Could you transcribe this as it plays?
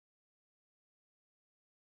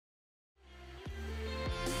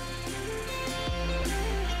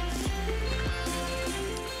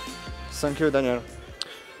Thank you, Daniel.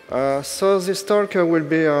 So this talk will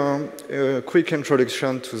be a quick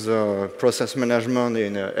introduction to the process management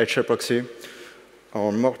in HAProxy,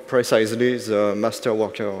 or more precisely, the master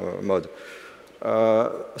worker mode.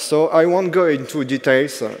 So I won't go into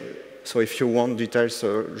details. So if you want details,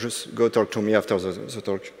 just go talk to me after the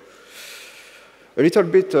talk. A little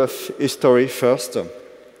bit of history first.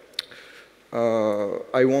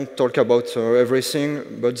 I won't talk about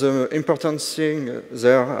everything, but the important thing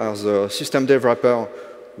there are the systemd wrapper,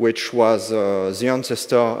 which was the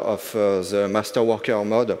ancestor of the master worker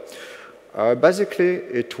mode. Basically,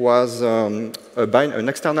 it was an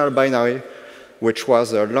external binary which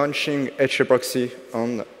was launching HAProxy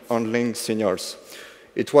on handling signals.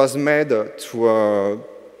 It was made to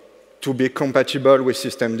be compatible with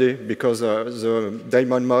systemd because the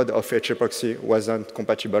Daemon Mod of HAProxy wasn't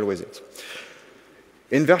compatible with it.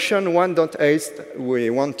 In version 1.8, we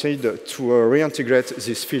wanted to reintegrate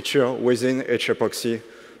this feature within HAProxy,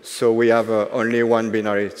 so we have only one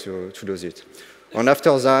binary to do it. And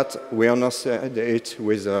after that, we announced it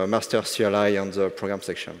with master CLI on the program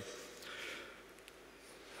section.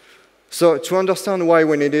 So to understand why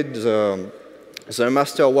we needed the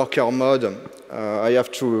master worker mode, I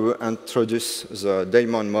have to introduce the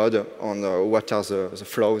Daemon Mod on what are the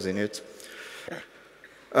flaws in it.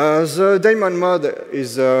 The Daemon Mod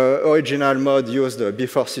is the original mod used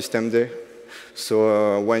before systemd.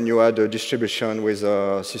 So when you had a distribution with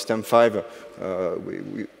System 5,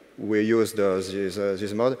 we used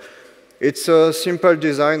this mod. It's a simple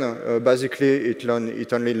design. Basically, it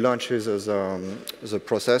only launches the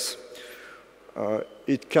process.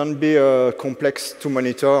 It can be complex to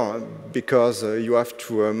monitor because you have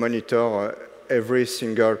to monitor every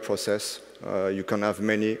single process. You can have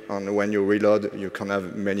many, and when you reload, you can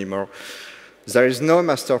have many more. There is no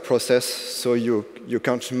master process, so you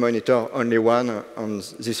can't monitor only one, and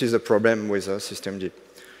this is a problem with systemd.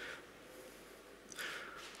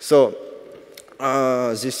 So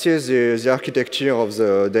this is the architecture of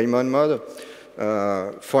the Daemon Mod.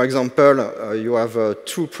 For example, you have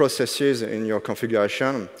two processes in your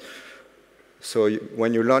configuration. So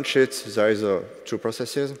when you launch it, there is two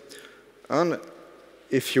processes. And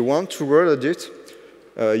if you want to reload it,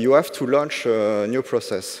 you have to launch a new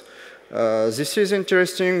process. This is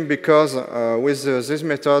interesting because with this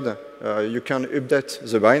method, you can update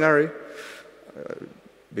the binary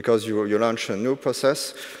because you launch a new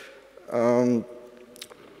process. The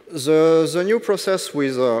new process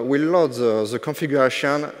will load the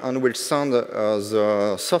configuration and will send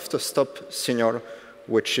the soft stop signal,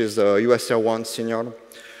 which is the USR1 signal.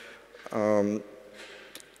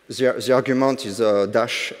 The argument is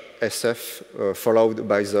 -SF followed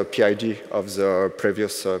by the PID of the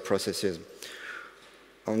previous processes.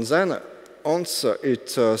 And then, once it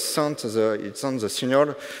sends the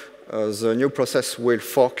signal, the new process will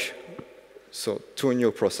fork, so two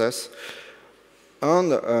new processes.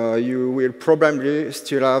 And you will probably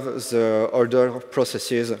still have the older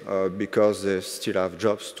processes because they still have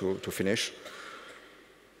jobs to finish.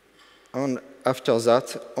 And after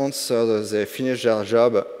that, once they finish their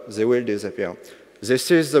job, they will disappear.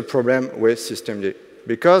 This is the problem with systemd,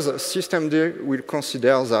 because systemd will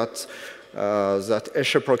consider that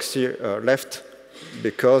HAProxy left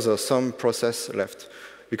because some process left.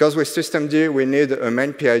 Because with systemd, we need a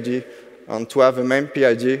main PID, and to have a main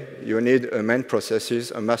PID, you need a main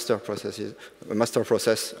process, a master process,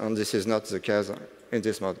 and this is not the case in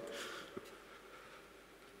this mod.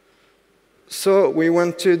 So we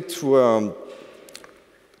wanted to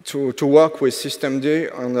work with systemd,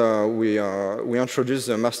 and we introduced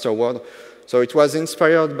the master word. So it was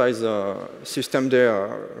inspired by the systemd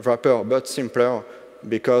wrapper, but simpler,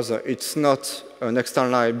 because it's not an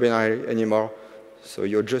external binary anymore. So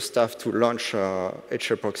you just have to launch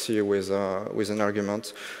HAProxy with an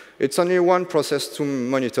argument. It's only one process to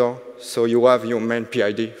monitor, so you have your main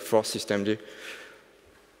PID for systemd.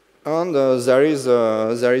 And there is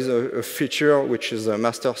a feature which is a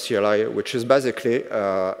master CLI, which is basically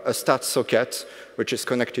a start socket which is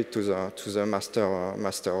connected to the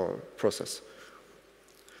master process.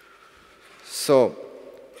 So,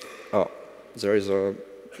 there is a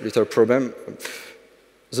little problem.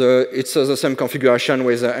 It's the same configuration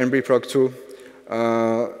with HAProxy2.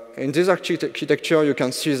 In this architecture, you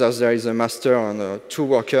can see that there is a master and two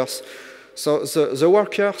workers. So the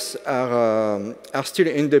workers are still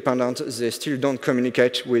independent. They still don't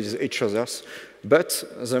communicate with each other. But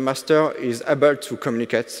the master is able to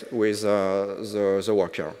communicate with the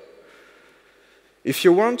worker. If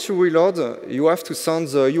you want to reload, you have to send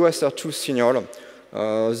the USR2 signal.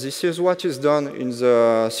 This is what is done in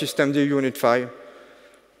the systemd unit file.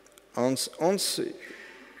 And once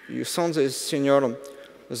you send this signal,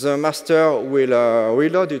 the master will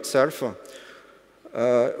reload itself.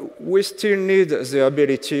 We still need the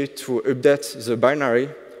ability to update the binary,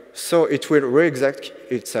 so it will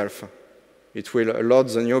re-exec itself. It will load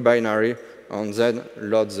the new binary and then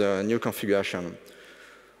load the new configuration.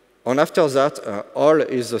 And after that, all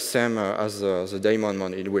is the same as the Daemon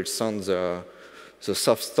Mod. It will send the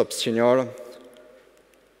soft stop signal,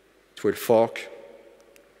 it will fork,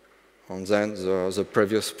 and then the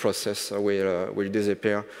previous process will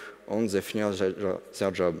disappear, and they finish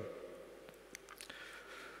their job.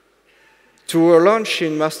 To launch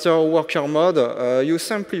in master worker mode, you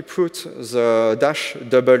simply put the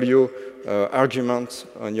 -w argument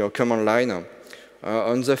on your command line.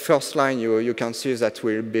 On the first line, you can see that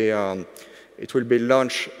it will be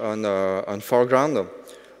launched on foreground.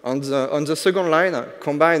 On the second line,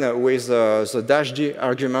 combined with the -d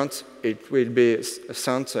argument, it will be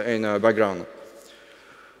sent in background.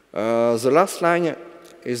 The last line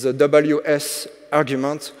is the ws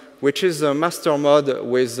argument, which is the master mode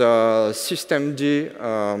with systemd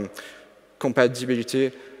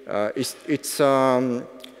compatibility. It's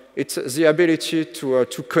the ability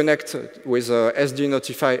to connect with SD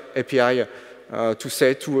Notify API to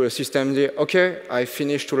say to systemd, OK, I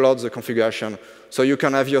finished to load the configuration. So you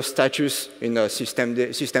can have your status in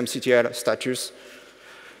systemctl status.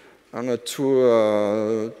 And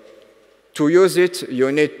to use it,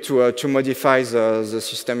 you need to modify the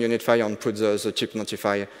system unit file and put the chip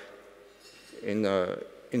notify in the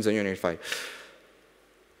unit file.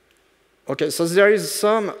 OK, so there is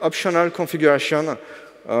some optional configuration.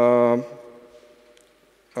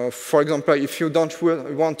 For example, if you don't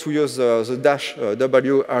want to use the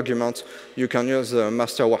 -w argument, you can use the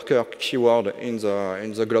master worker keyword in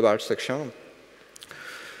the global section.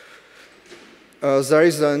 There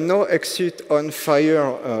is a no exit on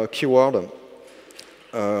fire keyword,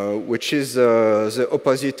 which is the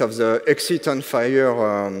opposite of the exit on fire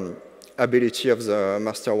ability of the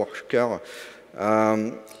master worker.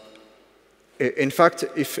 In fact,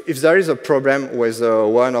 if there is a problem with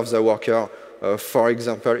one of the workers, for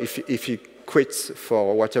example, if he quits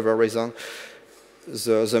for whatever reason,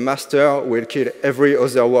 the master will kill every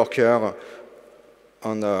other worker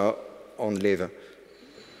on leave.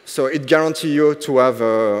 So it guarantees you to have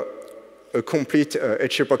a complete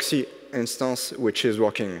HAProxy instance which is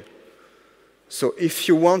working. So if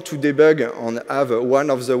you want to debug and have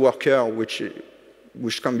one of the workers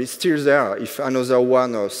which can be still there, if another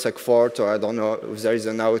one sec fault, or I don't know, if there is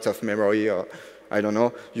an out of memory, or I don't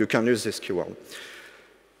know, you can use this keyword.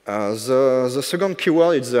 The second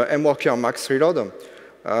keyword is the mworker max reload.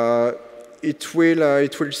 It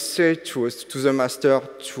will say to the master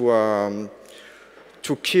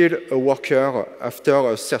to kill a worker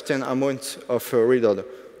after a certain amount of reload.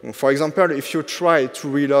 For example, if you try to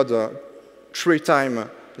reload 3 times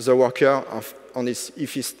the worker, and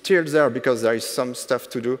if he's still there because there is some stuff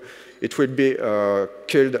to do, it will be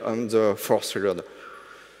killed on the 4th reload.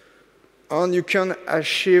 And you can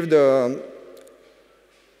achieve the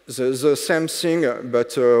same thing,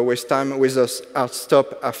 but with a hard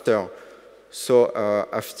stop after. So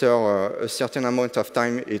after a certain amount of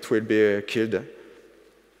time, it will be killed.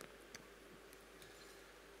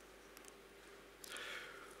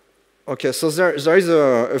 OK, so there is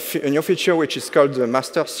a new feature which is called the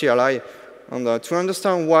master CLI. And to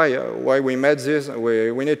understand why we made this,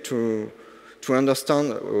 we need to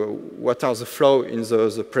understand what are the flow in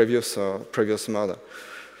the previous mod.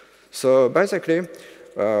 So basically,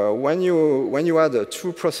 when you add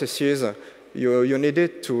 2 processes, you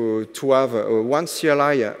needed to have one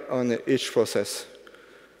CLI on each process,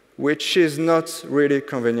 which is not really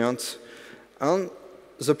convenient. And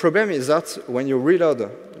the problem is that when you reload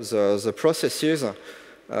the processes,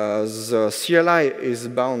 the CLI is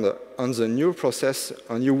bound on the new process,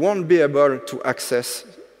 and you won't be able to access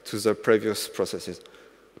to the previous processes.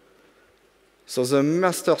 So the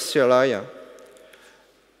master CLI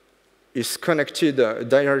is connected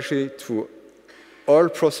directly to all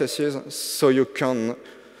processes, so you can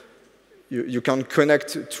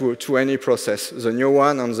connect to any process, the new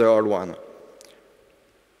one and the old one.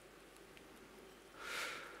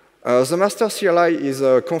 The master CLI is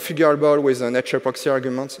configurable with an HAProxy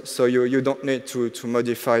argument, so you don't need to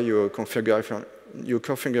modify your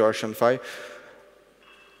configuration file.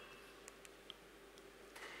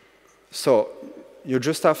 So you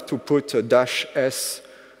just have to put a -s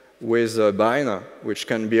with a bind, which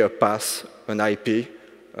can be a path, an IP,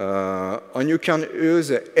 and you can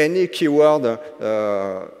use any keyword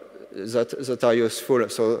that are useful.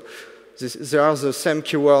 So there are the same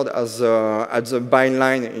keyword as at the bind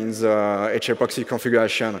line in the HAProxy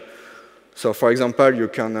configuration. So for example, you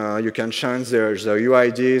can change the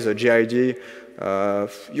UID, the GID.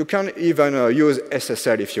 You can even use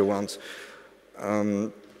SSL if you want.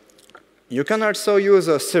 You can also use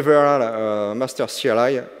several master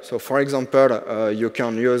CLI. So for example, you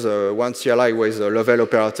can use one CLI with a level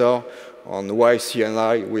operator and Y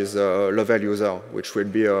CLI with a level user, which will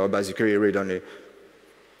be basically read-only.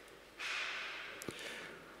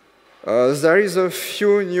 There is a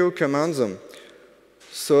few new commands.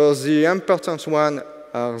 So the important one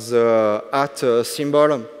are the @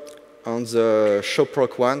 symbol and the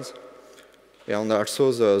HAProxy ones, and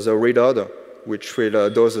also the reload, which will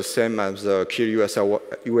do the same as the kill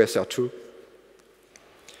USR2.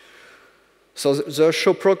 So the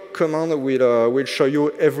HAProxy command will show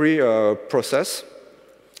you every process.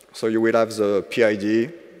 So you will have the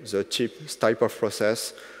PID, the type of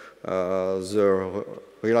process, the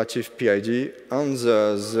relative PID, and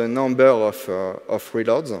the number of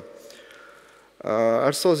reloads.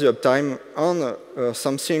 Also the uptime, and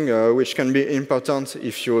something which can be important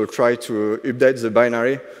if you try to update the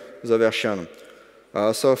binary, the version.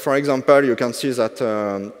 So for example, you can see that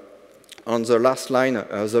on the last line,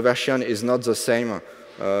 the version is not the same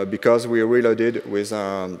because we reloaded with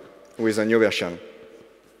a new version.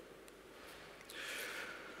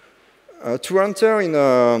 To enter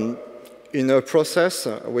in a process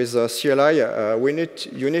with a CLI,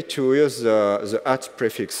 you need to use the @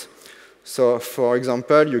 prefix. So for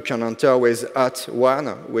example, you can enter with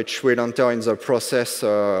 @1, which will enter in the process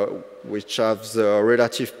which has the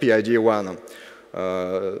relative PID 1.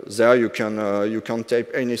 There you can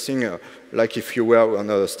type anything like if you were on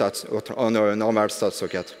a normal stat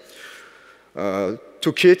socket.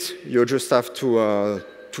 To kit, you just have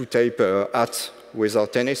to type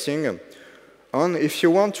without anything. And if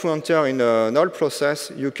you want to enter in a null process,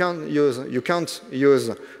 you can't use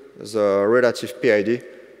the relative PID,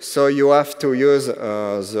 so you have to use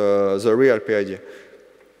the real PID.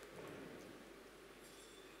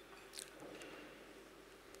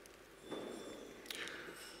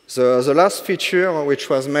 The last feature which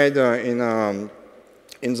was made in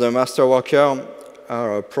the master worker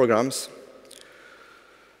are programs.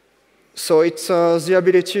 So it's the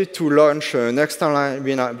ability to launch an external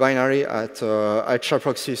binary at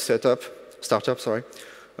HAProxy startup.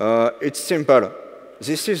 It's simple.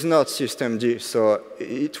 This is not systemd, so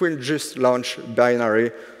it will just launch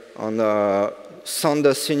binary and send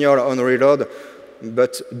a signal on reload,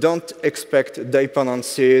 but don't expect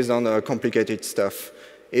dependencies and complicated stuff.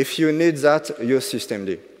 If you need that, use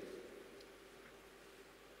systemd.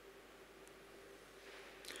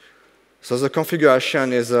 So the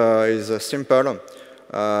configuration is simple.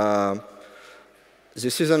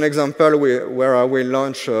 This is an example where I will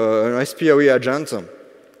launch an SPOE agent.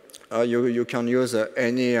 You can use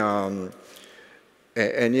any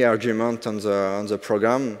argument on the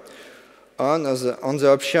program. On the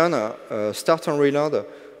option, start and reload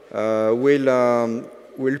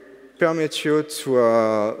will permit you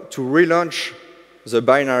to relaunch the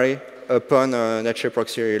binary upon an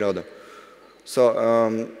HAProxy reload. So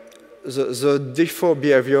the default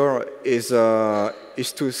behavior is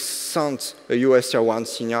to send a USR1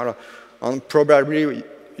 signal, and probably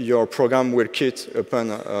your program will kit upon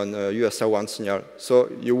a USR1 signal. So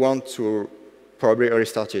you want to probably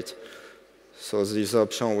restart it. So this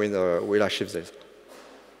option will achieve this.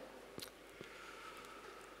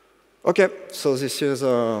 OK, so this is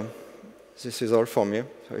all for me.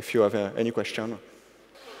 If you have any question.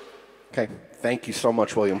 OK, thank you so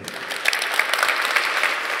much, William.